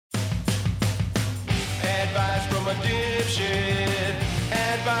a dipshit.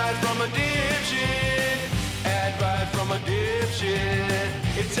 Advice from a dipshit. Advice from a dipshit.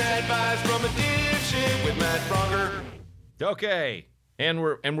 It's advice from a dipshit with Matt Bronger. Okay, and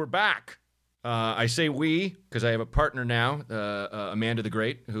we're back. I say we because I have a partner now, Amanda the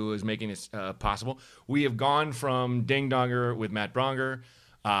Great, who is making this possible. We have gone from Ding Donger with Matt Bronger,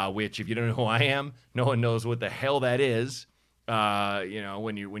 which, if you don't know who I am, no one knows what the hell that is.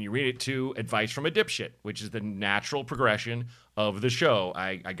 When you read it, to advice from a dipshit, which is the natural progression of the show.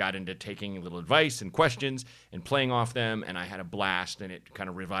 I got into taking a little advice and questions and playing off them, and I had a blast, and it kind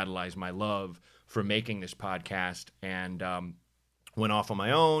of revitalized my love for making this podcast, and went off on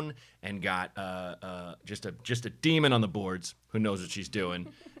my own and got just a demon on the boards who knows what she's doing,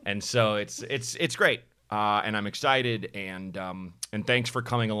 and so it's great, and I'm excited, and thanks for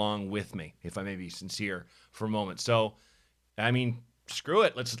coming along with me, if I may be sincere for a moment. So, I mean, screw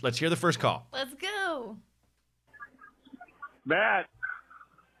it. Let's hear the first call. Let's go. Matt,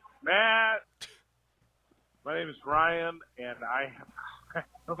 my name is Ryan, and I'm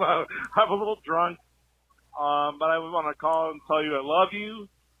a little drunk, but I want to call and tell you I love you.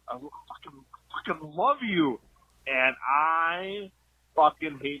 I fucking love you, and I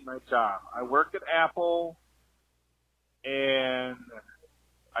fucking hate my job. I work at Apple, and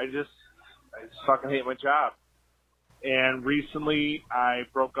I just fucking hate my job. And recently, I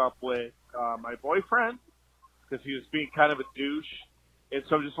broke up with my boyfriend because he was being kind of a douche. And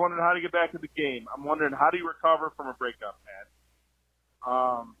so I'm just wondering how to get back in the game. I'm wondering, how do you recover from a breakup,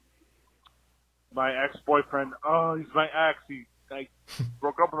 man? My ex-boyfriend, he's my ex. I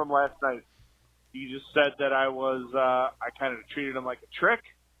broke up with him last night. He just said that I kind of treated him like a trick,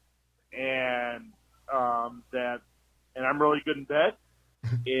 and I'm really good in bed.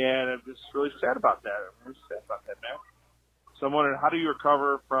 And I'm just really sad about that. Man. So I'm wondering, how do you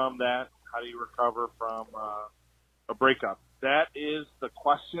recover from that? How do you recover from a breakup? That is the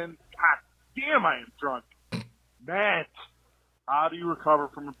question. God damn, I am drunk. Matt, how do you recover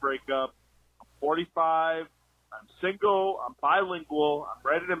from a breakup? I'm 45. I'm single. I'm bilingual. I'm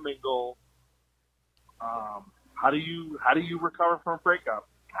ready to mingle. How do you recover from a breakup?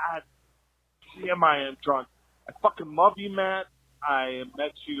 God damn, I am drunk. I fucking love you, Matt. I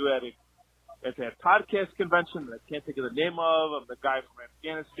met you at that podcast convention that I can't think of the name of. I'm the guy from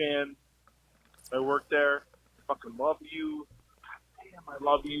Afghanistan. I work there. I fucking love you. God damn, I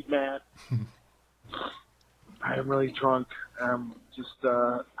love you, Matt. I am really drunk. How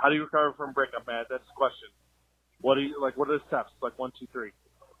do you recover from a breakup, Matt? That's the question. What are the steps? Like 1, 2, 3.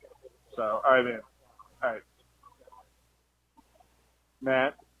 So, all right, man. All right.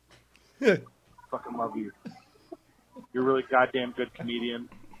 Matt, fucking love you. You're a really goddamn good comedian,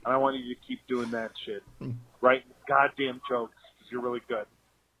 and I want you to keep doing that shit. Write goddamn jokes, because you're really good.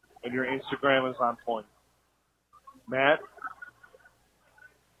 And your Instagram is on point. Matt,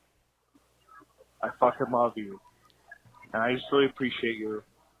 I fucking love you. And I just really appreciate you.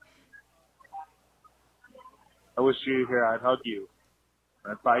 I wish you were here. I'd hug you.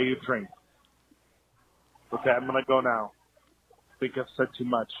 And I'd buy you a drink. Okay, I'm going to go now. I think I've said too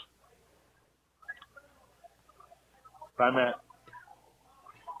much. Bye, Matt.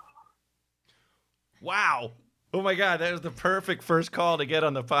 Wow. Oh my God, that was the perfect first call to get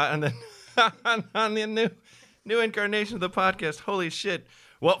on the on the new incarnation of the podcast. Holy shit.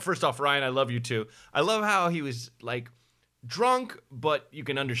 Well, first off, Ryan, I love you too. I love how he was like drunk, but you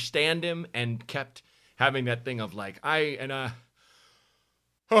can understand him, and kept having that thing of like,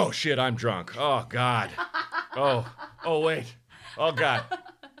 oh shit, I'm drunk. Oh God. Oh wait. Oh God.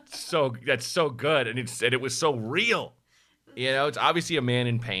 That's so good, and it was so real. You know, it's obviously a man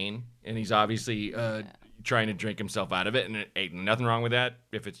in pain, and he's obviously trying to drink himself out of it, and it ain't nothing wrong with that.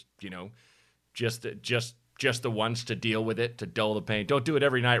 If it's, just the once to deal with it, to dull the pain. Don't do it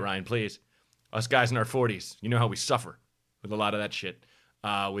every night, Ryan, please. Us guys in our 40s, you know how we suffer with a lot of that shit,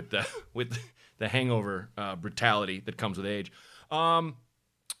 with the hangover brutality that comes with age.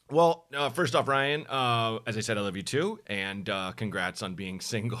 Well, first off, Ryan, as I said, I love you too, and congrats on being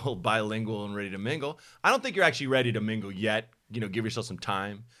single, bilingual, and ready to mingle. I don't think you're actually ready to mingle yet. Give yourself some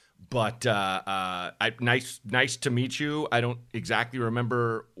time. But nice to meet you. I don't exactly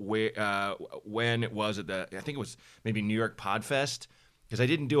remember when it was I think it was maybe New York Podfest, because I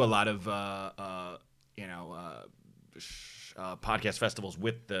didn't do a lot of podcast festivals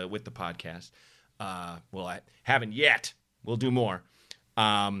with the podcast. Well, I haven't yet. We'll do more.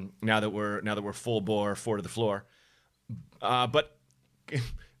 Now that we're full bore, 4 to the floor. But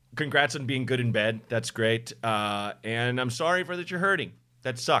congrats on being good in bed. That's great. And I'm sorry that you're hurting.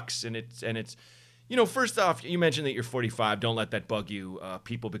 That sucks. And it's First off, you mentioned that you're 45. Don't let that bug you.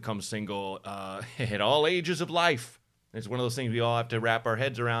 People become single at all ages of life. It's one of those things we all have to wrap our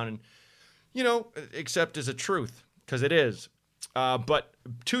heads around and, accept as a truth, because it is. But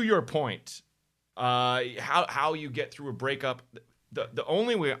to your point, how you get through a breakup, the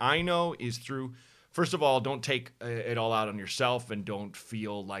only way I know is through, first of all, don't take it all out on yourself, and don't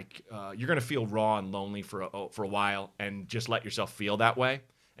feel like you're going to feel raw and lonely for a while, and just let yourself feel that way,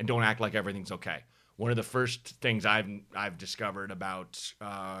 and don't act like everything's okay. One of the first things I've discovered about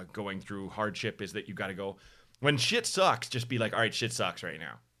going through hardship is that you got to go, when shit sucks, just be like, all right, shit sucks right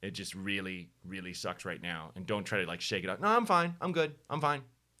now. It just really, really sucks right now. And don't try to like shake it up. No, I'm fine. I'm good. I'm fine.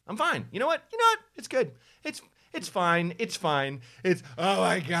 I'm fine. You know what? It's good. It's fine. It's fine. Oh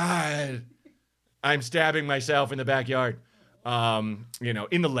my God. I'm stabbing myself in the backyard. In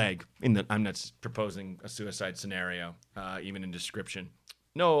the leg. I'm not proposing a suicide scenario, even in description.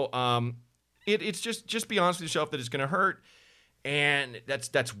 No, it's just be honest with yourself that it's going to hurt. And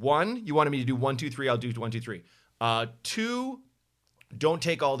that's one. You wanted me to do 1, 2, 3. I'll do 1, 2, 3. 2, don't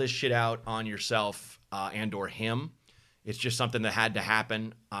take all this shit out on yourself and or him. It's just something that had to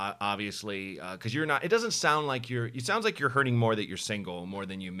happen, obviously, because you're not. It doesn't sound like it sounds like you're hurting more that you're single, more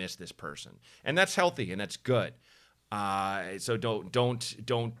than you miss this person, and that's healthy and that's good. So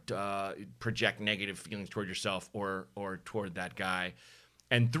don't project negative feelings toward yourself or toward that guy.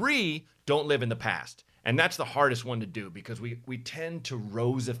 And 3, don't live in the past. And that's the hardest one to do, because we tend to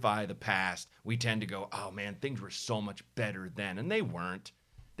rosify the past. We tend to go, oh man, things were so much better then. And they weren't.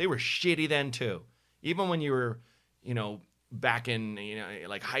 They were shitty then too. Even when you were, back in,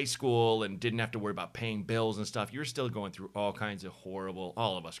 like high school and didn't have to worry about paying bills and stuff, you're still going through all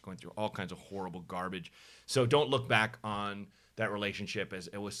of us are going through all kinds of horrible garbage. So don't look back on that relationship as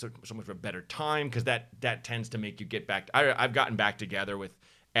it was so much of a better time, because that tends to make you get back. I've gotten back together with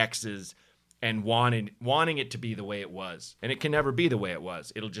exes and wanting it to be the way it was. And it can never be the way it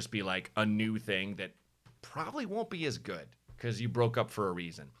was. It'll just be like a new thing that probably won't be as good, because you broke up for a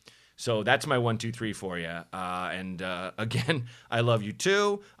reason. So that's my 1, 2, 3 for you. Again, I love you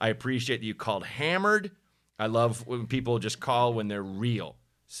too. I appreciate that you called hammered. I love when people just call when they're real.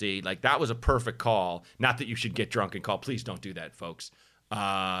 See, like that was a perfect call. Not that you should get drunk and call. Please don't do that, folks.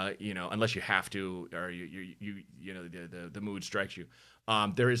 Unless you have to, or the mood strikes you.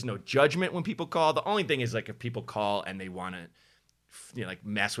 There is no judgment when people call. The only thing is, like, if people call and they want to, like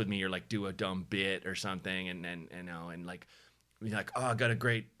mess with me or like do a dumb bit or something, and like, you're like, oh, I got a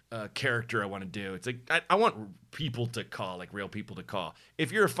great character I want to do. It's like I want people to call, like real people to call.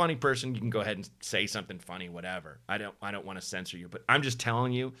 If you're a funny person, you can go ahead and say something funny, whatever. I don't want to censor you, but I'm just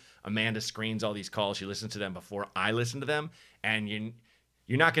telling you, Amanda screens all these calls. She listens to them before I listen to them, and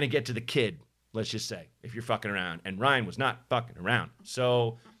you're not going to get to the kid. Let's just say, if you're fucking around. And Ryan was not fucking around.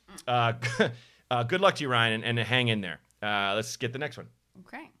 So good luck to you, Ryan, and hang in there. Let's get the next one.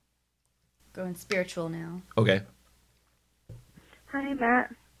 Okay. Going spiritual now. Okay. Hi,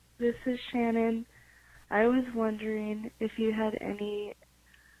 Matt. This is Shannon. I was wondering if you had any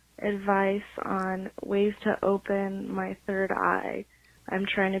advice on ways to open my third eye. I'm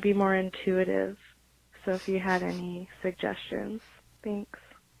trying to be more intuitive, so if you had any suggestions. Thanks.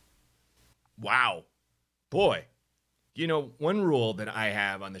 Wow. Boy. One rule that I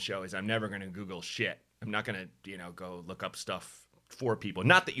have on the show is I'm never going to Google shit. I'm not going to, go look up stuff for people.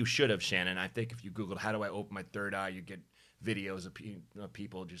 Not that you should have, Shannon. I think if you Googled how do I open my third eye, you get videos of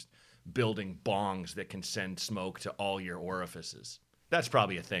people just building bongs that can send smoke to all your orifices. That's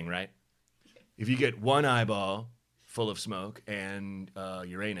probably a thing, right? If you get one eyeball full of smoke and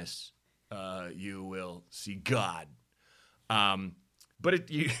Uranus, you will see God.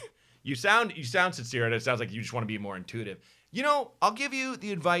 But you sound sincere, and it sounds like you just want to be more intuitive. I'll give you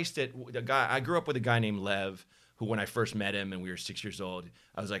the advice that I grew up with a guy named Lev, who when I first met him and we were 6 years old,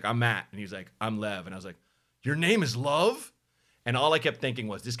 I was like, I'm Matt. And he was like, I'm Lev. And I was like, your name is Love? And all I kept thinking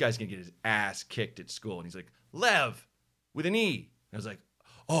was, this guy's going to get his ass kicked at school. And he's like, Lev, with an E. And I was like,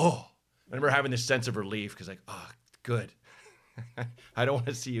 oh. I remember having this sense of relief, because like, oh, good. I don't want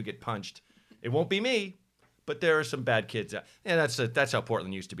to see you get punched. It won't be me, but there are some bad kids. Yeah, that's how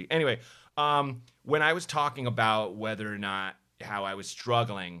Portland used to be. Anyway, when I was talking about whether or not how I was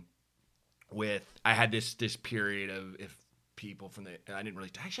struggling with, I had this period of if people from I didn't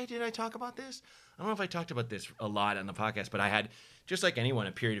really, actually, did I talk about this? I don't know if I talked about this a lot on the podcast, but I had, just like anyone,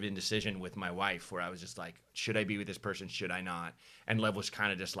 a period of indecision with my wife where I was just like, should I be with this person? Should I not? And Lev was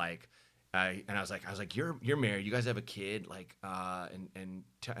kind of just like, and I was like, you're married. You guys have a kid. Like, and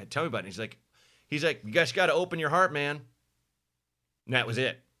tell me about it. And he's like, you guys got to open your heart, man. And that was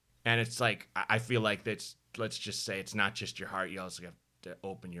it. And it's like, I feel like let's just say it's not just your heart. You also have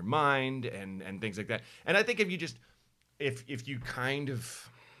open your mind and things like that. And I think if you kind of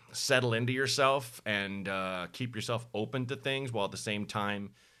settle into yourself and keep yourself open to things while at the same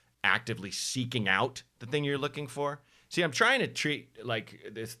time actively seeking out the thing you're looking for. See, I'm trying to treat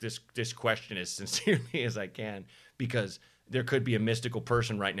like this question as sincerely as I can, because there could be a mystical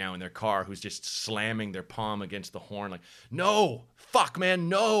person right now in their car who's just slamming their palm against the horn like, no, fuck, man,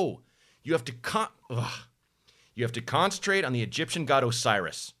 no. You have to concentrate on the Egyptian god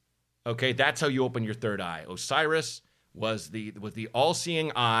Osiris. Okay, that's how you open your third eye. Osiris was the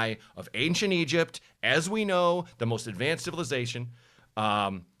all-seeing eye of ancient Egypt, as we know, the most advanced civilization.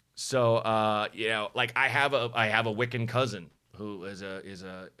 Like I have a Wiccan cousin who is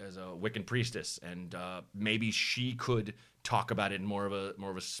a Wiccan priestess, and maybe she could talk about it in more of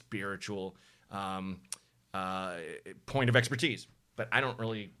a spiritual point of expertise. But I don't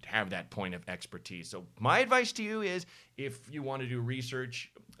really have that point of expertise. So my advice to you is, if you want to do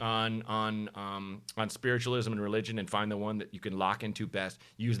research on spiritualism and religion and find the one that you can lock into best,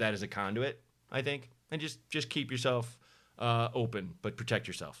 use that as a conduit, I think, and just keep yourself open, but protect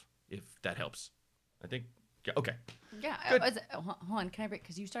yourself, if that helps. I think. Okay. Yeah. Hold on. Can I break?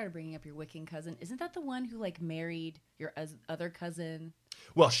 Because you started bringing up your Wiccan cousin. Isn't that the one who like married your other cousin?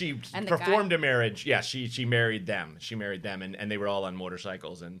 Well, she performed a marriage. Yeah, she married them. She married them, and they were all on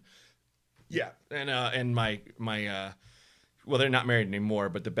motorcycles. And yeah, and my well, they're not married anymore,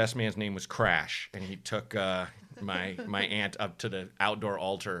 but the best man's name was Crash, and he took my aunt up to the outdoor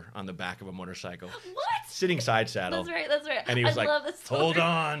altar on the back of a motorcycle. What? Sitting side saddle. That's right. And he was I like, love this story. hold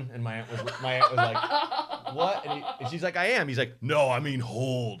on. And my aunt was like, what? And she's like, I am. He's like, no, I mean,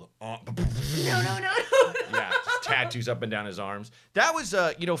 hold on. No. Yeah, just tattoos up and down his arms. That was,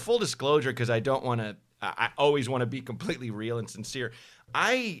 full disclosure, because I don't want to, I always want to be completely real and sincere.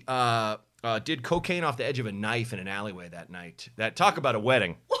 I did cocaine off the edge of a knife in an alleyway that night. Talk about a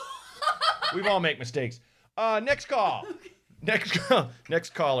wedding. We all make mistakes. Next call. Next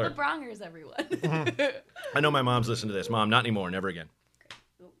caller. The Brongers, everyone. Mm-hmm. I know my mom's listening to this. Mom, not anymore. Never again.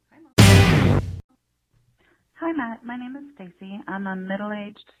 Oh, hi, Mom. Hi, Matt. My name is Stacy. I'm a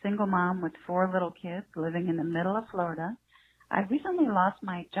middle-aged single mom with 4 little kids living in the middle of Florida. I recently lost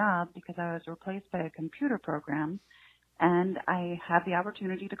my job because I was replaced by a computer program, and I had the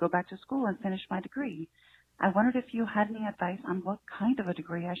opportunity to go back to school and finish my degree. I wondered if you had any advice on what kind of a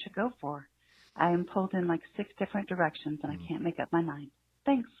degree I should go for. I am pulled in like 6 different directions, and I can't make up my mind.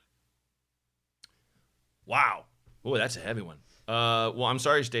 Thanks. Wow. Oh, that's a heavy one. Well, I'm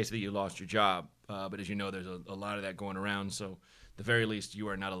sorry, Stacey, that you lost your job. But as you know, there's a lot of that going around. So at the very least, you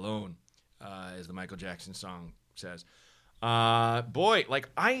are not alone, as the Michael Jackson song says. Boy, like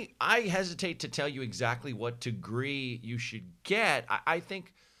I hesitate to tell you exactly what degree you should get. I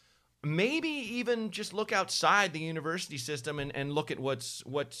think maybe even just look outside the university system and look at what's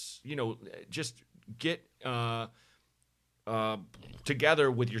just get together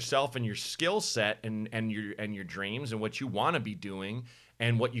with yourself and your skill set and your dreams and what you want to be doing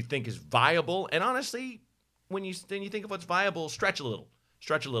and what you think is viable. And honestly, when you think of what's viable, stretch a little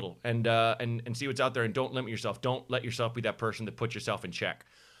and see what's out there, and don't limit yourself. Don't let yourself be that person that puts yourself in check.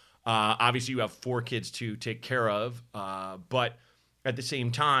 Obviously, you have 4 kids to take care of, but at the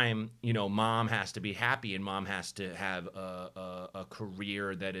same time, mom has to be happy, and mom has to have a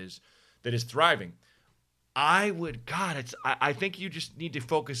career that is thriving. I think you just need to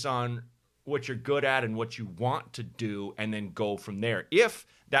focus on what you're good at and what you want to do, and then go from there. If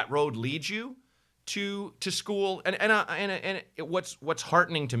that road leads you to school, and what's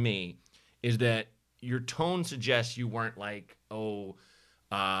heartening to me is that your tone suggests you weren't like, I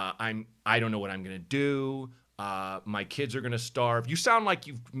don't know what I'm gonna do. My kids are gonna starve. You sound like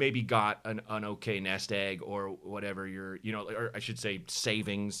you've maybe got an okay nest egg or whatever or I should say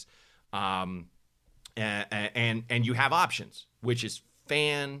savings, and you have options, which is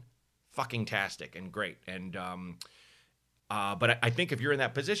fan-fucking-tastic and great. And but I think if you're in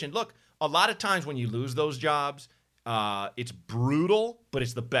that position, look, a lot of times when you lose those jobs, it's brutal, but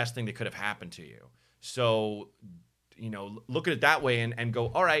it's the best thing that could have happened to you. So, look at it that way and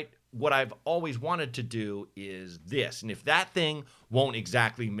go, all right, what I've always wanted to do is this. And if that thing won't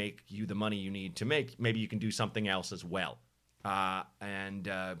exactly make you the money you need to make, maybe you can do something else as well. And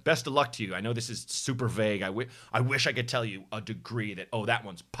best of luck to you. I know this is super vague. I wish I could tell you a degree that, that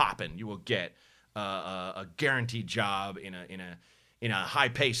one's popping. You will get a guaranteed job in a high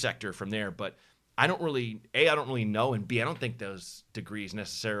pay sector from there. But I don't really know, and B, I don't think those degrees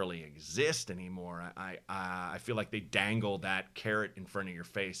necessarily exist anymore. I feel like they dangle that carrot in front of your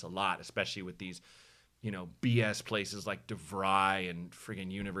face a lot, especially with these, BS places like DeVry and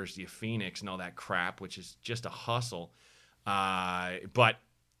friggin' University of Phoenix and all that crap, which is just a hustle. But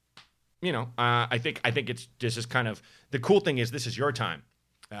I think this is kind of the cool thing is this is your time.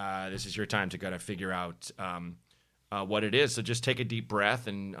 This is your time to kind of figure out what it is. So just take a deep breath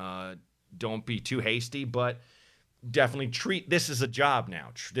and don't be too hasty, but definitely treat this as a job now.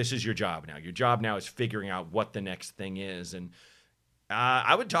 This is your job now. Your job now is figuring out what the next thing is. And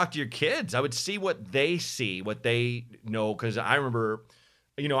I would talk to your kids. I would see, what they know. Because I remember,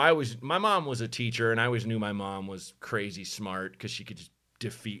 my mom was a teacher, and I always knew my mom was crazy smart because she could just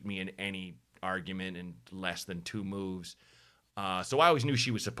defeat me in any argument in less than 2 moves. So I always knew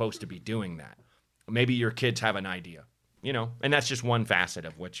she was supposed to be doing that. Maybe your kids have an idea, and that's just one facet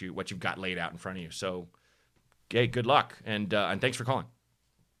of what you've got laid out in front of you. So, hey, good luck, and thanks for calling.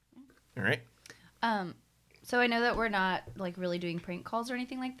 All right. So I know that we're not like really doing prank calls or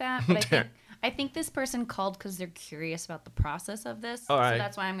anything like that, but I think this person called because they're curious about the process of this. All right. So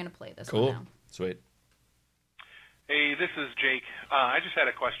that's why I'm going to play this Cool. one now. Sweet. Hey, this is Jake. I just had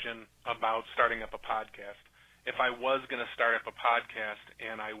a question about starting up a podcast. If I was going to start up a podcast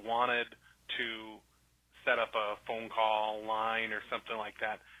and I wanted to set up a phone call line or something like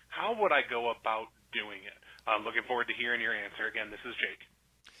that, how would I go about doing it? Looking forward to hearing your answer. Again, this is Jake.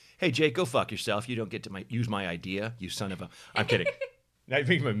 Hey, Jake, go fuck yourself. You don't get to use my idea, you son of a... I'm kidding. I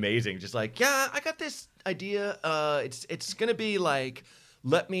think I'm amazing. Just like, yeah, I got this idea. It's going to be like,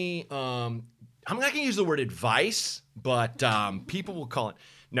 let me... I'm not going to use the word advice, but people will call it...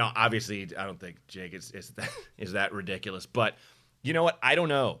 No, obviously, I don't think, Jake, is that ridiculous. But you know what? I don't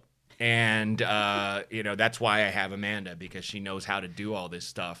know. And, that's why I have Amanda, because she knows how to do all this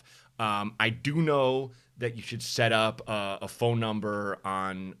stuff. I do know that you should set up a phone number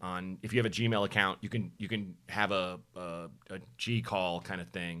on if you have a Gmail account, you can have a G call kind of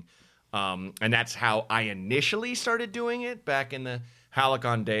thing, and that's how I initially started doing it back in the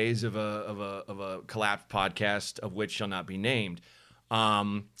Halicon days of a collapsed podcast of which shall not be named.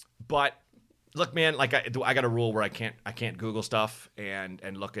 But look, man, like I got a rule where I can't Google stuff and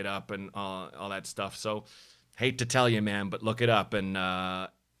look it up and all that stuff. So hate to tell you, man, but look it up and.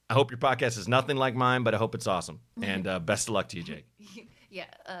 I hope your podcast is nothing like mine, but I hope it's awesome. And best of luck to you, Jake. Yeah.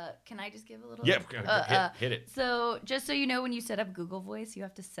 Can I just give a little? Yeah, hit it. So just so you know, when you set up Google Voice, you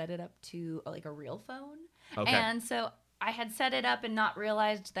have to set it up to like a real phone. Okay. And so I had set it up and not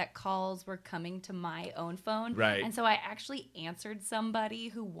realized that calls were coming to my own phone. Right. And so I actually answered somebody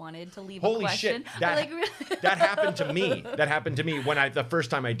who wanted to leave Holy a question. shit! That happened to me. That happened to me when the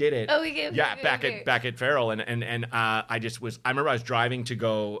first time I did it. Oh, okay. Back at Farrell, and I just was. I remember I was driving to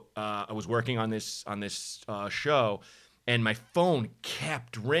go. I was working on this show. And my phone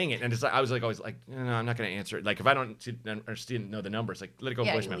kept ringing, and it's like I was always like, no, I'm not going to answer it. Like if I don't know the number, it's like let it go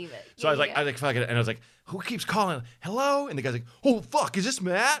voicemail. Leave it. So I was like, fuck it, and I was like, who keeps calling? Hello, and the guy's like, oh fuck, is this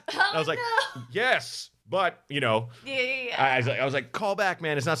Matt? And I was like, yes, but Yeah. I was like, call back,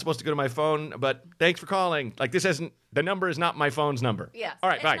 man. It's not supposed to go to my phone, but thanks for calling. Like the number is not my phone's number. Yeah. All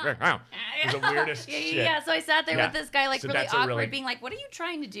right, bye. Wow. It's the weirdest shit. Yeah, so I sat there with this guy, like, So really that's a awkward, really- being like, what are you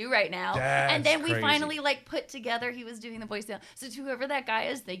trying to do right now? That's and then we crazy. finally, like, put together, he was doing the voicemail. So to whoever that guy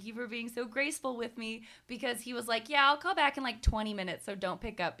is, thank you for being so graceful with me, because he was like, yeah, I'll call back in, like, 20 minutes, so don't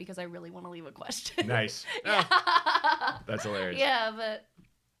pick up, because I really want to leave a question. Nice. Yeah. That's hilarious. Yeah, but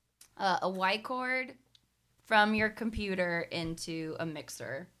a Y cord from your computer into a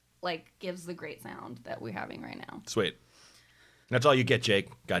mixer, like, gives the great sound that we're having right now. Sweet. That's all you get, Jake.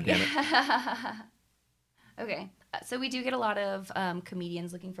 God damn it. Okay. So we do get a lot of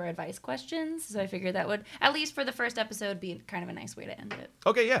comedians looking for advice questions. So I figured that would, at least for the first episode, be kind of a nice way to end it.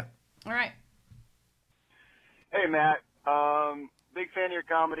 Okay, yeah. All right. Hey, Matt. Big fan of your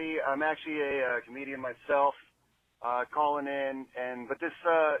comedy. I'm actually a comedian myself, calling in, but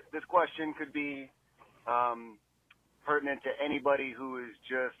this question could be pertinent to anybody who is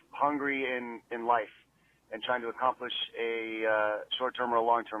just hungry in life and trying to accomplish a short-term or a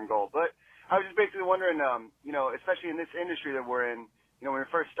long-term goal. But I was just basically wondering, especially in this industry that we're in, when you're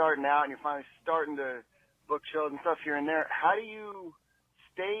first starting out and you're finally starting to book shows and stuff here and there, how do you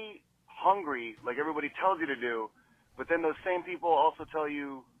stay hungry like everybody tells you to do, but then those same people also tell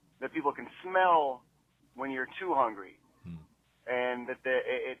you that people can smell when you're too hungry, and that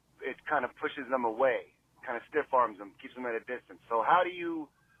it kind of pushes them away, kind of stiff arms them, keeps them at a distance. So how do you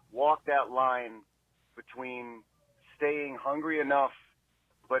walk that line between staying hungry enough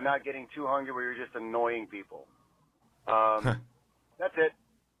but not getting too hungry where you're just annoying people? That's it.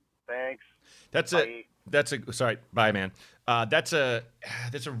 Thanks. Sorry, bye, man. That's a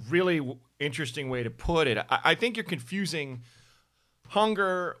really interesting way to put it. I think you're confusing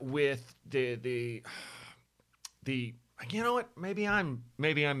hunger with the You know what? Maybe I'm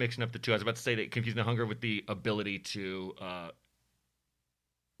mixing up the two. I was about to say that confusing the hunger with the ability to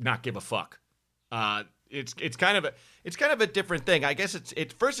not give a fuck. It's kind of a different thing. I guess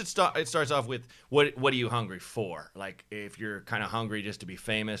it starts off with what are you hungry for? Like if you're kind of hungry just to be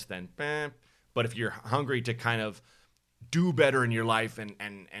famous, then but if you're hungry to kind of do better in your life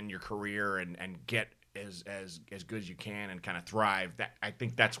and your career and get as good as you can and kind of thrive, that I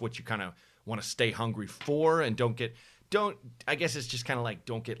think that's what you kind of want to stay hungry for, and don't I guess it's just kind of like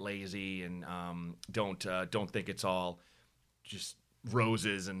don't get lazy and don't think it's all just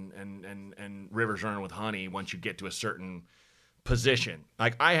roses and rivers running with honey once you get to a certain position.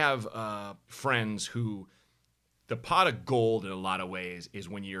 Like I have friends who the pot of gold in a lot of ways is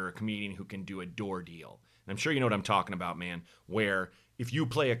when you're a comedian who can do a door deal. And I'm sure you know what I'm talking about, man, where if you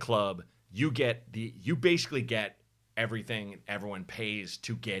play a club, you basically get everything everyone pays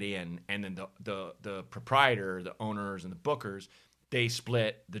to get in, and then the proprietor, the owners and the bookers, they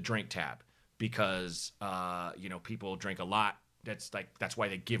split the drink tab because people drink a lot. That's why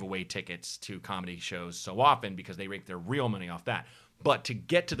they give away tickets to comedy shows so often, because they make their real money off that. But to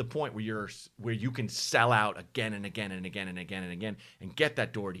get to the point where you can sell out again and again and again and again and again and get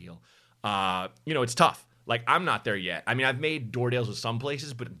that door deal, it's tough. Like I'm not there yet. I mean, I've made door deals with some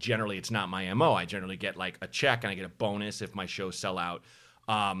places, but generally it's not my MO. I generally get like a check and I get a bonus if my shows sell out.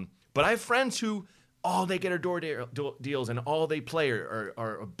 But I have friends who all they get are door deals and all they play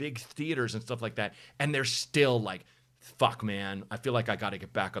are big theaters and stuff like that, and they're still like, fuck, man, I feel like I got to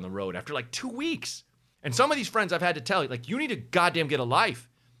get back on the road after like 2 weeks. And some of these friends I've had to tell, like, you need to goddamn get a life.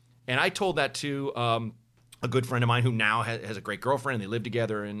 And I told that to a good friend of mine who now has a great girlfriend, and they live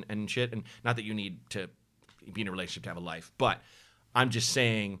together and shit. And not that you need to be in a relationship to have a life, but I'm just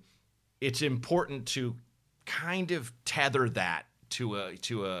saying it's important to kind of tether that to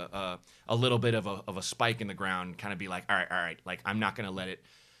a little bit of a spike in the ground, kind of be like, all right, like I'm not going to let it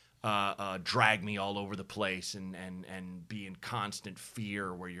drag me all over the place and be in constant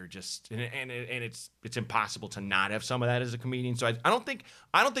fear where you're just and it's impossible to not have some of that as a comedian. So I don't think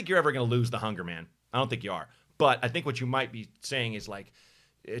you're ever going to lose the hunger, man. I don't think you are. But I think what you might be saying is like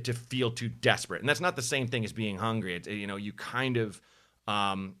to feel too desperate, and that's not the same thing as being hungry. You kind of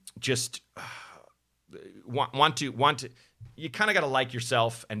just want to. You kind of got to like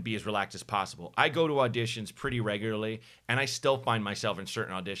yourself and be as relaxed as possible. I go to auditions pretty regularly, and I still find myself in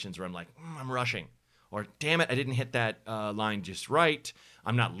certain auditions where I'm like, I'm rushing, or damn it, I didn't hit that line just right.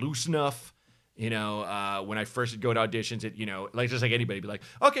 I'm not loose enough. When I first would go to auditions, like just like anybody, be like,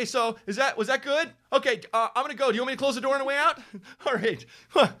 okay, so was that good? Okay, I'm gonna go. Do you want me to close the door on the way out? All right.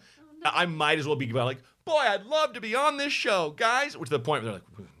 I might as well be like, boy, I'd love to be on this show, guys. Which to the point where they're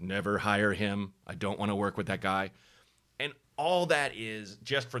like, never hire him. I don't want to work with that guy. And all that is,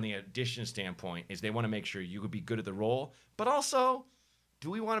 just from the audition standpoint, is they want to make sure you would be good at the role. But also, do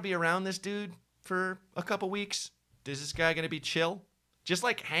we want to be around this dude for a couple weeks? Is this guy going to be chill? Just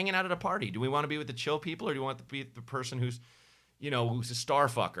like hanging out at a party. Do we want to be with the chill people, or do we want to be the person who's a star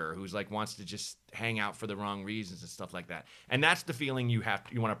fucker, who's like wants to just hang out for the wrong reasons and stuff like that? And that's the feeling you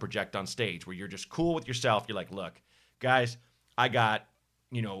want to project on stage, where you're just cool with yourself. You're like, look, guys, I got,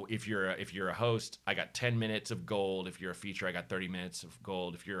 if you're a host, I got 10 minutes of gold. If you're a feature, I got 30 minutes of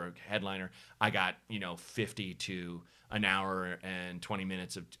gold. If you're a headliner, I got 50 to an hour and 20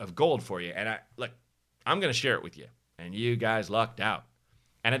 minutes of gold for you. And I'm going to share it with you. And you guys lucked out.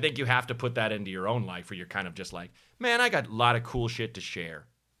 And I think you have to put that into your own life, where you're kind of just like, man, I got a lot of cool shit to share.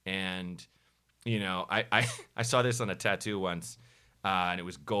 And, I saw this on a tattoo once, and it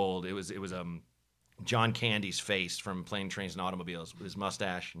was gold. It was John Candy's face from Plane, Trains, and Automobiles, with his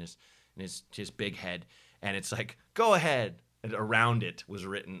mustache and his big head. And it's like, go ahead. And around it was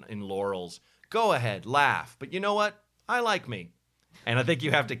written in laurels, go ahead, laugh. But you know what? I like me. And I think you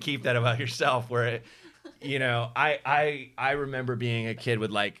have to keep that about yourself, where I remember being a kid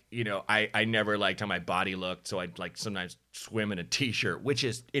with I never liked how my body looked, so I'd like sometimes swim in a t-shirt,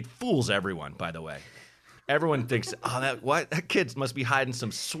 it fools everyone, by the way. Everyone thinks, that kid must be hiding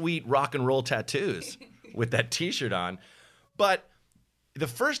some sweet rock and roll tattoos with that t-shirt on. But the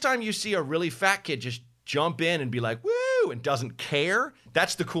first time you see a really fat kid just jump in and be like, woo, and doesn't care,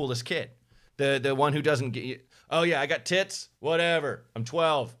 that's the coolest kid. The one who doesn't get, oh yeah, I got tits, whatever, I'm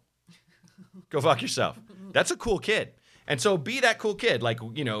 12. Go fuck yourself. That's a cool kid. And so be that cool kid. Like,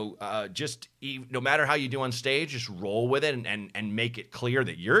 just no matter how you do on stage, just roll with it and make it clear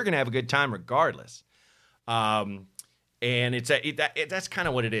that you're going to have a good time regardless. And that's kind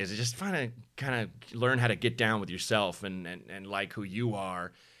of what it is. It's just kind of learn how to get down with yourself and like who you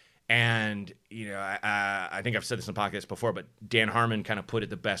are. And, I think I've said this in the podcast before, but Dan Harmon kind of put it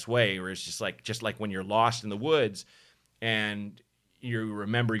the best way, where it's just like when you're lost in the woods, and you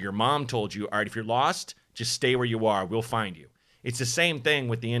remember your mom told you, all right, if you're lost, just stay where you are. We'll find you. It's the same thing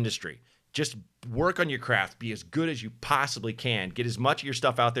with the industry. Just work on your craft. Be as good as you possibly can. Get as much of your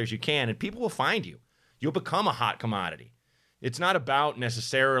stuff out there as you can, and people will find you. You'll become a hot commodity. It's not about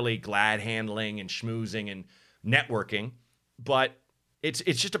necessarily glad handling and schmoozing and networking, but it's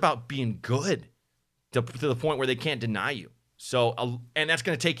just about being good to the point where they can't deny you. So, and that's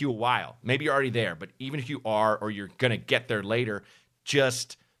going to take you a while. Maybe you're already there, but even if you are, or you're going to get there later,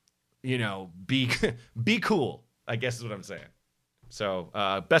 just, be cool, I guess is what I'm saying. So,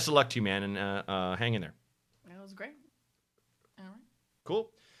 best of luck to you, man, and hang in there. That was great. All right.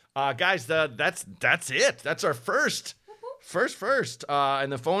 Cool. Guys, that's it. That's our first.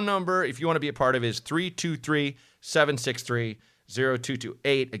 And the phone number, if you want to be a part of it, is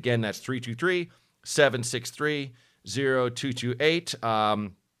 323-763-0228. Again, that's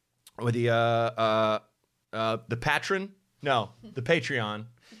 323-763-0228. With the patron, the Patreon.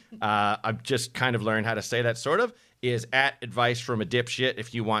 I've just kind of learned how to say that, sort of, is at Advice from a Dipshit.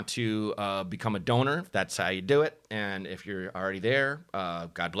 If you want to become a donor, that's how you do it. And if you're already there,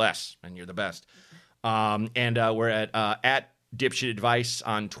 God bless, and you're the best. And we're at Dipshit Advice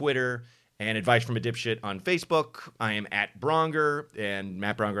on Twitter and Advice from a Dipshit on Facebook. I am at Bronger and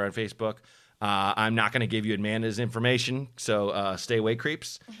Matt Bronger on Facebook. I'm not going to give you Amanda's information, so stay away,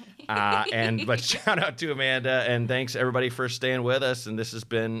 creeps. But shout out to Amanda, and thanks everybody for staying with us. And this has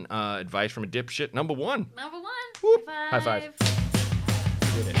been Advice from a Dipshit number 1. Number 1. Whoop. High High five.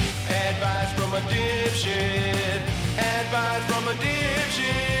 Advice from a dipshit. Advice from a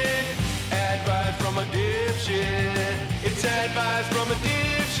dipshit. Advice from a dipshit. It's advice from a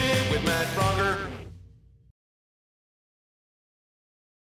dipshit with Matt Bronger.